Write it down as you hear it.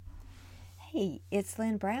Hey, it's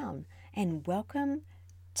Lynn Brown, and welcome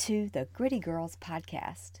to the Gritty Girls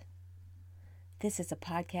Podcast. This is a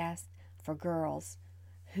podcast for girls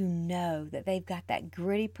who know that they've got that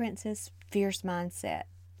gritty princess, fierce mindset,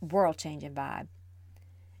 world-changing vibe.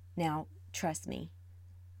 Now, trust me,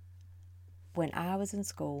 when I was in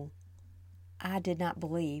school, I did not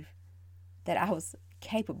believe that I was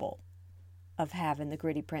capable of having the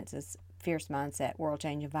gritty princess, fierce mindset,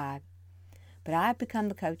 world-changing vibe. But I've become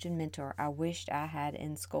the coach and mentor I wished I had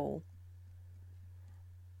in school.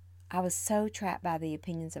 I was so trapped by the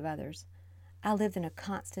opinions of others. I lived in a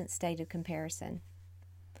constant state of comparison.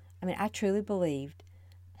 I truly believed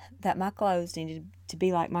that my clothes needed to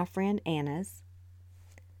be like my friend Anna's.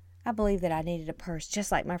 I believed that I needed a purse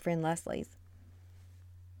just like my friend Leslie's.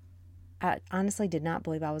 I honestly did not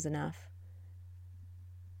believe I was enough.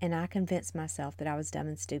 And I convinced myself that I was dumb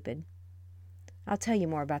and stupid. I'll tell you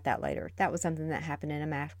more about that later. That was something that happened in a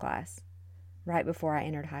math class right before I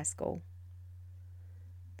entered high school.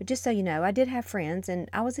 But just so you know, I did have friends, and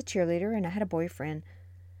I was a cheerleader, and I had a boyfriend.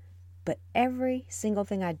 But every single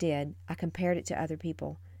thing I did, I compared it to other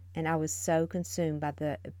people, and I was so consumed by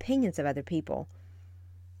the opinions of other people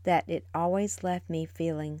that it always left me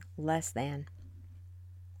feeling less than.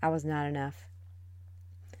 I was not enough.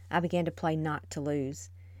 I began to play not to lose.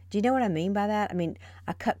 Do you know what I mean by that?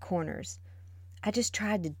 I cut corners. I just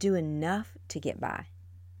tried to do enough to get by.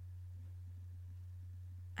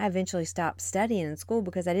 I eventually stopped studying in school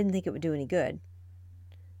because I didn't think it would do any good.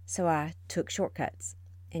 So I took shortcuts.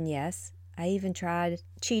 And yes, I even tried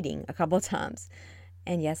cheating a couple of times.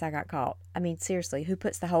 And yes, I got caught. Seriously, who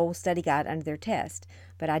puts the whole study guide under their test?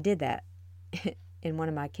 But I did that in one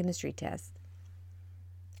of my chemistry tests.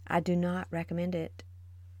 I do not recommend it.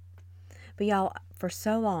 But y'all, for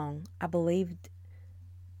so long, I believed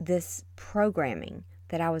this programming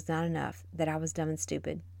that I was not enough, that I was dumb and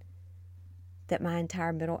stupid, that my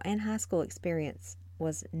entire middle and high school experience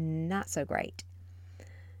was not so great.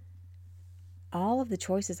 All of the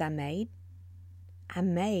choices I made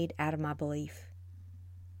out of my belief.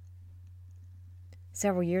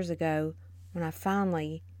 Several years ago, when I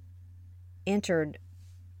finally entered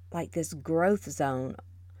this growth zone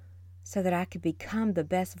so that I could become the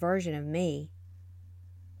best version of me,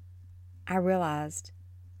 I realized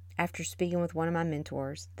after speaking with one of my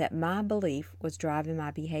mentors that my belief was driving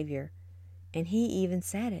my behavior. And he even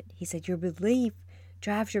said it. He said, your belief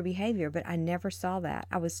drives your behavior, but I never saw that.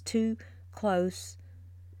 I was too close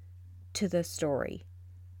to the story.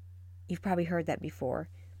 You've probably heard that before.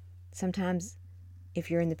 Sometimes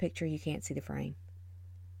if you're in the picture, you can't see the frame.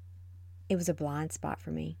 It was a blind spot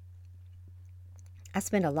for me. I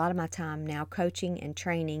spend a lot of my time now coaching and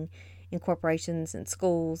training in corporations and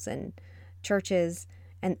schools and churches,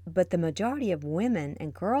 but the majority of women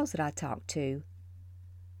and girls that I talk to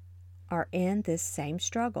are in this same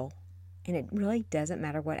struggle, and it really doesn't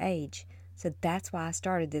matter what age. So that's why I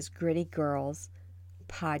started this Gritty Girls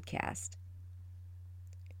podcast.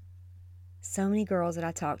 So many girls that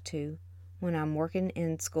I talk to when I'm working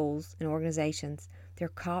in schools and organizations, they're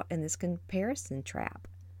caught in this comparison trap.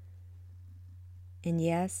 And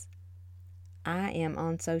yes, I am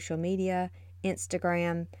on social media,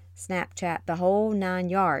 Instagram, Snapchat, the whole 9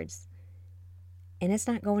 yards. And it's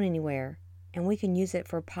not going anywhere. And we can use it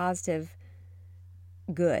for positive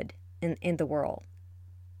good in the world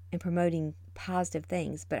and promoting positive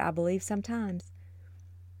things. But I believe sometimes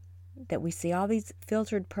that we see all these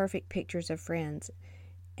filtered perfect pictures of friends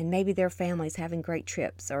and maybe their families having great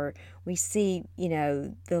trips, or we see,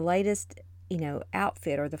 the latest,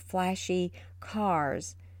 outfit or the flashy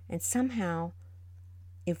cars. And somehow,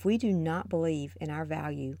 if we do not believe in our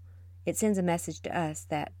value, it sends a message to us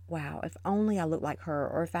that, wow, if only I looked like her,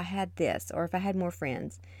 or if I had this, or if I had more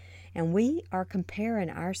friends. And we are comparing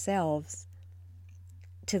ourselves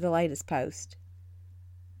to the latest post,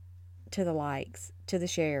 to the likes, to the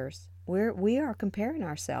shares. We are comparing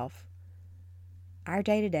ourselves, our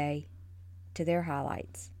day-to-day, to their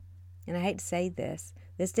highlights. And I hate to say this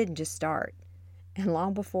didn't just start. And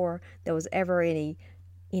long before there was ever any,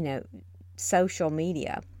 social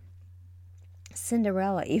media,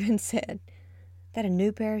 Cinderella even said that a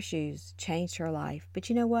new pair of shoes changed her life. But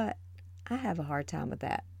you know what? I have a hard time with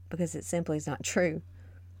that because it simply is not true.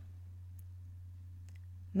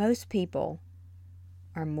 Most people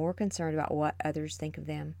are more concerned about what others think of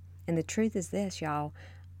them. And the truth is this, y'all.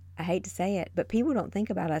 I hate to say it, but people don't think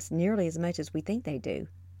about us nearly as much as we think they do.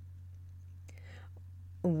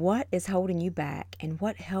 What is holding you back and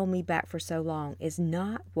what held me back for so long is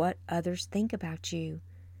not what others think about you.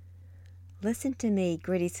 Listen to me,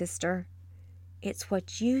 gritty sister. It's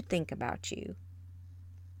what you think about you.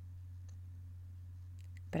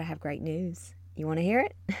 But I have great news. You want to hear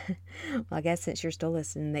it? Well, I guess since you're still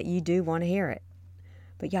listening, that you do want to hear it.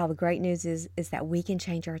 But y'all, the great news is that we can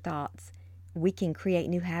change our thoughts. We can create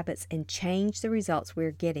new habits and change the results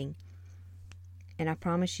we're getting. And I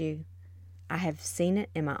promise you, I have seen it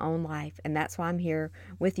in my own life, and that's why I'm here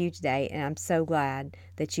with you today, and I'm so glad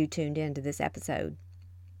that you tuned into this episode.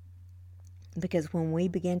 Because when we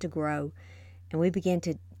begin to grow and we begin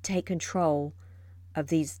to take control of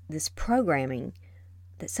this programming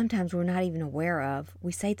that sometimes we're not even aware of,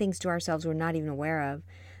 we say things to ourselves we're not even aware of.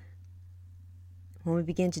 When we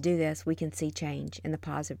begin to do this, we can see change in the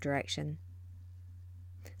positive direction.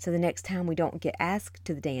 So the next time we don't get asked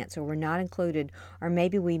to the dance, or we're not included, or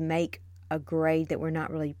maybe we make a grade that we're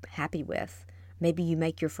not really happy with. Maybe you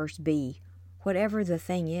make your first B. Whatever the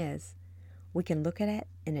thing is, we can look at it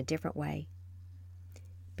in a different way.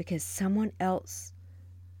 Because someone else,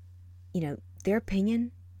 their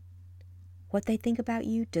opinion, what they think about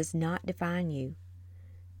you does not define you.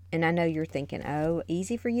 And I know you're thinking, oh,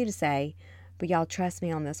 easy for you to say, but y'all trust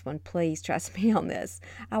me on this one. Please trust me on this.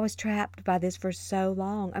 I was trapped by this for so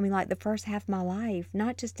long. I mean, like the first half of my life,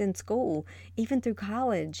 not just in school, even through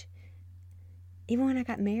college. Even when I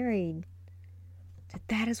got married.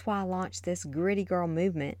 That is why I launched this Gritty Girl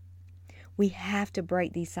movement. We have to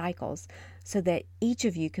break these cycles so that each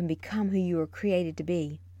of you can become who you were created to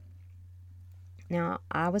be. Now,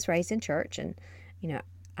 I was raised in church, and,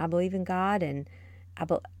 I believe in God, and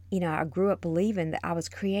I grew up believing that I was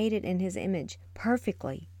created in His image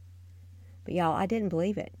perfectly. But y'all, I didn't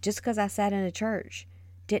believe it. Just because I sat in a church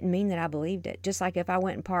didn't mean that I believed it. Just like if I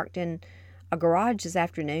went and parked in a garage this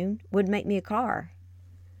afternoon would make me a car.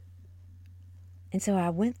 And so I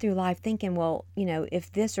went through life thinking, well,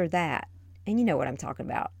 if this or that, and you know what I'm talking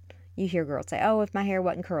about. You hear girls say, oh, if my hair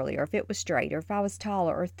wasn't curly, or if it was straight, or if I was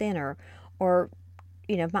taller or thinner, or,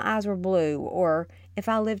 if my eyes were blue, or if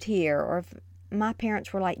I lived here, or if my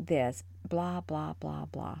parents were like this, blah, blah, blah,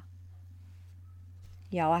 blah.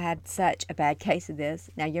 Y'all, I had such a bad case of this.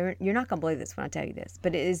 Now, you're not going to believe this when I tell you this,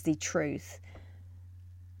 but it is the truth.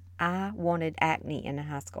 I wanted acne in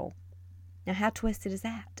high school. Now, how twisted is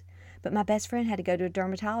that? But my best friend had to go to a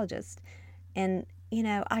dermatologist. And,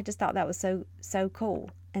 I just thought that was so cool.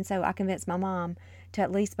 And so I convinced my mom to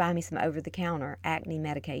at least buy me some over-the-counter acne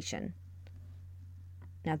medication.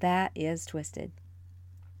 Now, that is twisted.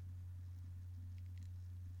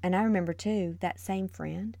 And I remember, too, that same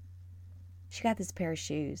friend, she got this pair of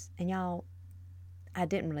shoes. And, y'all, I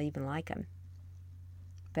didn't really even like them.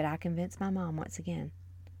 But I convinced my mom once again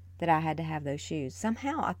that I had to have those shoes.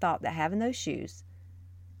 Somehow I thought that having those shoes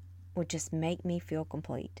would just make me feel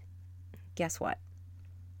complete. Guess what?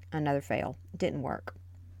 Another fail. It didn't work.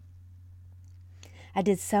 I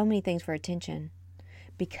did so many things for attention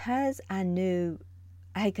because I knew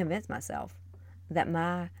I had convinced myself that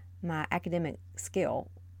my academic skill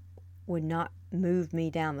would not move me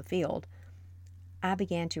down the field. I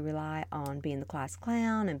began to rely on being the class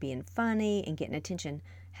clown and being funny and getting attention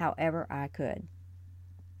however I could.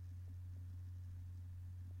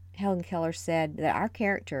 Helen Keller said that our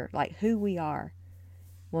character, like who we are,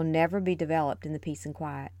 will never be developed in the peace and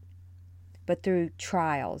quiet, but through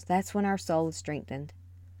trials. That's when our soul is strengthened.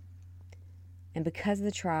 And because of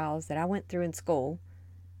the trials that I went through in school,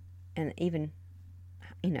 and even,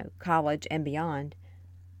 college and beyond,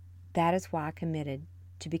 that is why I committed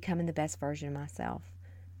to becoming the best version of myself.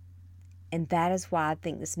 And that is why I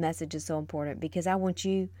think this message is so important, because I want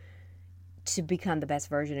you to become the best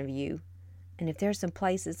version of you. And if there's some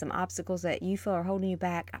places, some obstacles that you feel are holding you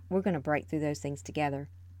back, we're going to break through those things together.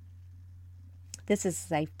 This is a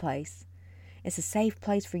safe place. It's a safe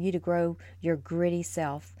place for you to grow your gritty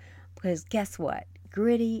self. Because guess what?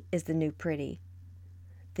 Gritty is the new pretty.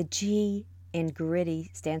 The G in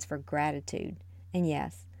gritty stands for gratitude. And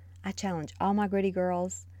yes, I challenge all my gritty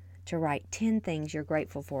girls to write 10 things you're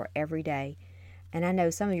grateful for every day. And I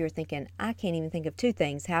know some of you are thinking, I can't even think of 2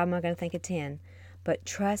 things. How am I going to think of 10? But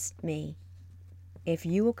trust me, if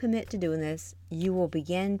you will commit to doing this, you will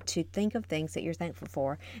begin to think of things that you're thankful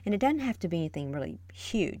for. And it doesn't have to be anything really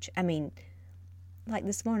huge. I mean, like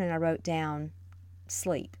this morning I wrote down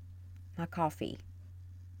sleep, my coffee.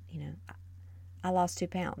 I lost 2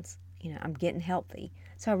 pounds. I'm getting healthy.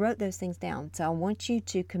 So I wrote those things down. So I want you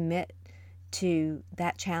to commit to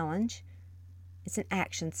that challenge. It's an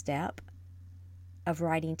action step of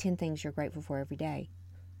writing 10 things you're grateful for every day.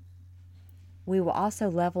 We will also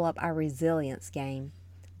level up our resilience game.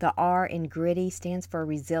 The R in gritty stands for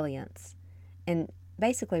resilience. And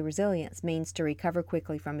basically, resilience means to recover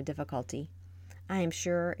quickly from a difficulty. I am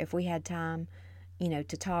sure if we had time,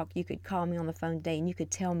 to talk, you could call me on the phone today and you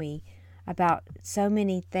could tell me about so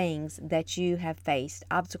many things that you have faced,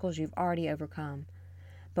 obstacles you've already overcome.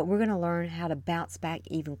 But we're going to learn how to bounce back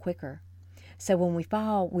even quicker. So when we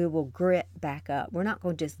fall, we will grit back up. We're not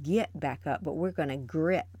going to just get back up, but we're going to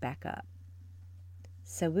grit back up.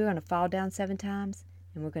 So we're going to fall down 7 times,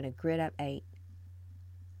 and we're going to grit up 8.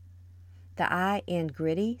 The I in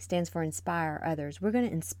gritty stands for inspire others. We're going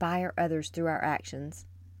to inspire others through our actions.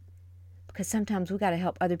 Because sometimes we got to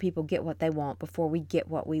help other people get what they want before we get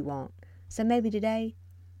what we want. So maybe today,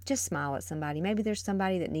 just smile at somebody. Maybe there's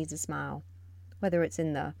somebody that needs a smile. Whether it's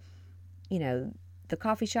in the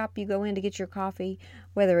coffee shop you go in to get your coffee,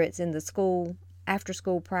 whether it's in the school, after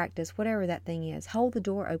school practice, whatever that thing is, hold the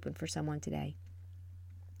door open for someone today.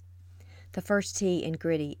 The first T in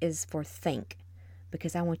gritty is for think,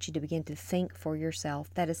 because I want you to begin to think for yourself.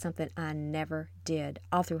 That is something I never did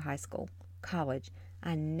all through high school, college.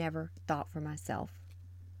 I never thought for myself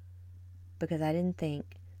because I didn't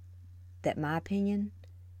think that my opinion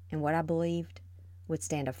and what I believed would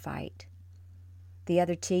stand a fight. The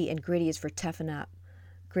other T in gritty is for toughen up.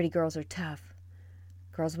 Gritty girls are tough.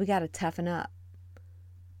 Girls, we got to toughen up.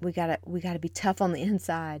 We got to be tough on the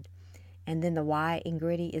inside. And then the Y in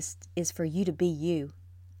gritty is for you to be you.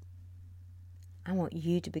 I want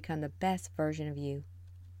you to become the best version of you.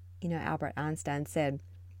 You know, Albert Einstein said,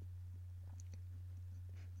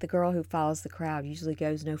 the girl who follows the crowd usually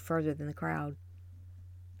goes no further than the crowd.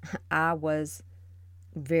 I was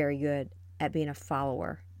very good at being a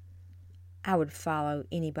follower. I would follow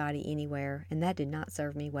anybody, anywhere, and that did not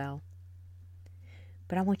serve me well.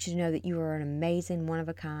 But I want you to know that you are an amazing one of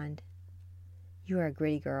a kind. You are a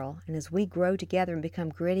gritty girl, and as we grow together and become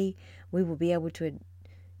gritty, we will be able to,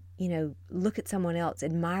 look at someone else,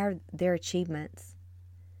 admire their achievements,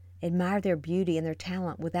 admire their beauty and their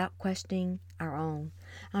talent without questioning our own.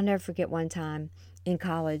 I'll never forget one time in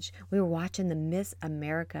college, we were watching the Miss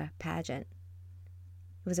America pageant.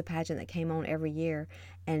 It was a pageant that came on every year,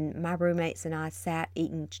 and my roommates and I sat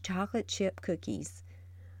eating chocolate chip cookies.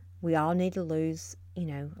 We all need to lose,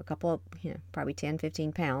 a couple of, probably 10,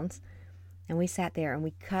 15 pounds. And we sat there and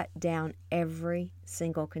we cut down every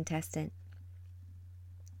single contestant.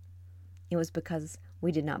 It was because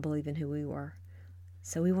we did not believe in who we were.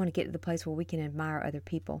 So we want to get to the place where we can admire other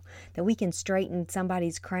people, that we can straighten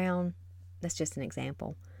somebody's crown. That's just an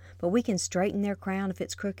example. But we can straighten their crown if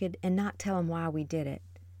it's crooked and not tell them why we did it.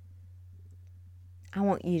 I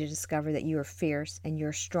want you to discover that you are fierce and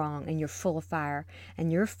you're strong and you're full of fire,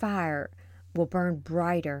 and your fire will burn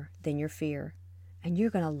brighter than your fear, and you're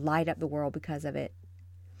going to light up the world because of it.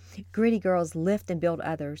 Gritty girls lift and build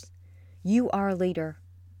others. You are a leader.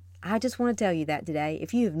 I just want to tell you that today.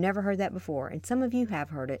 If you have never heard that before, and some of you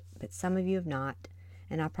have heard it, but some of you have not,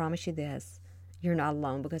 and I promise you this, you're not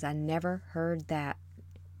alone, because I never heard that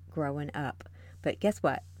growing up. But guess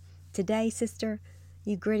what? Today, sister,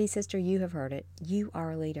 you gritty sister, you have heard it. You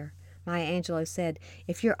are a leader. Maya Angelou said,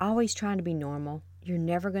 if you're always trying to be normal, you're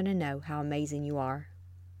never going to know how amazing you are.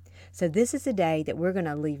 So this is a day that we're going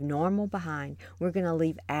to leave normal behind. We're going to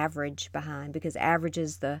leave average behind, because average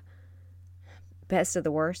is the best of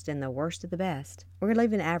the worst and the worst of the best. We're going to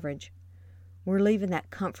leave an average. We're leaving that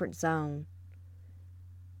comfort zone.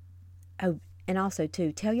 Oh, and also,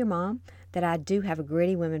 too, tell your mom that I do have a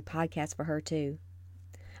Gritty Women podcast for her, too.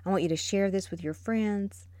 I want you to share this with your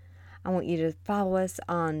friends. I want you to follow us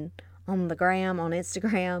on the gram, on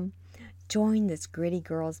Instagram. Join this Gritty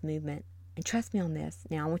Girls movement. And trust me on this.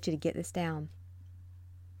 Now, I want you to get this down.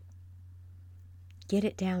 Get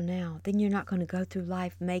it down now. Then you're not going to go through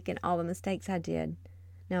life making all the mistakes I did.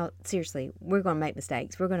 Now, seriously, we're going to make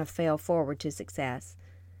mistakes. We're going to fail forward to success.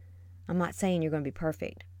 I'm not saying you're going to be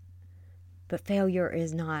perfect. But failure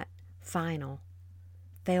is not final.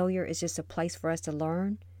 Failure is just a place for us to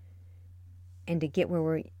learn and to get where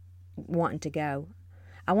we're wanting to go.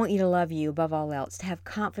 I want you to love you above all else, to have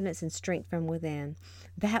confidence and strength from within.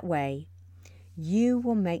 That way, you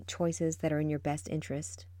will make choices that are in your best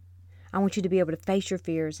interest. I want you to be able to face your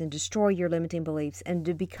fears and destroy your limiting beliefs and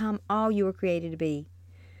to become all you were created to be.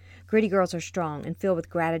 Gritty girls are strong and filled with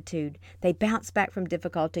gratitude. They bounce back from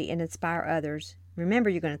difficulty and inspire others. Remember,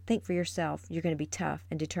 you're going to think for yourself. You're going to be tough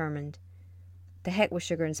and determined. The heck with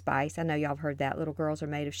sugar and spice. I know y'all have heard that. Little girls are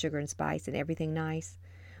made of sugar and spice and everything nice.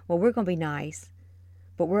 Well, we're going to be nice,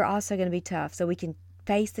 but we're also going to be tough so we can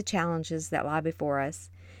face the challenges that lie before us.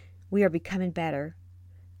 We are becoming better.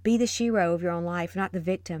 Be the hero of your own life, not the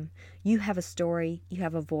victim. You have a story, you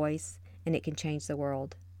have a voice, and it can change the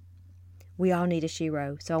world. We all need a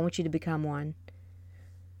hero, so I want you to become one.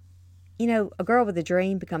 A girl with a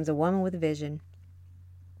dream becomes a woman with a vision.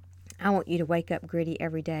 I want you to wake up gritty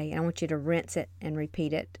every day, and I want you to rinse it and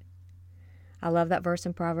repeat it. I love that verse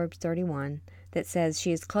in Proverbs 31 that says,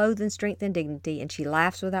 she is clothed in strength and dignity, and she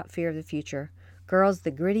laughs without fear of the future. Girls,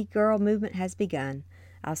 the Gritty Girl movement has begun.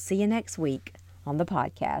 I'll see you next week on the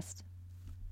podcast.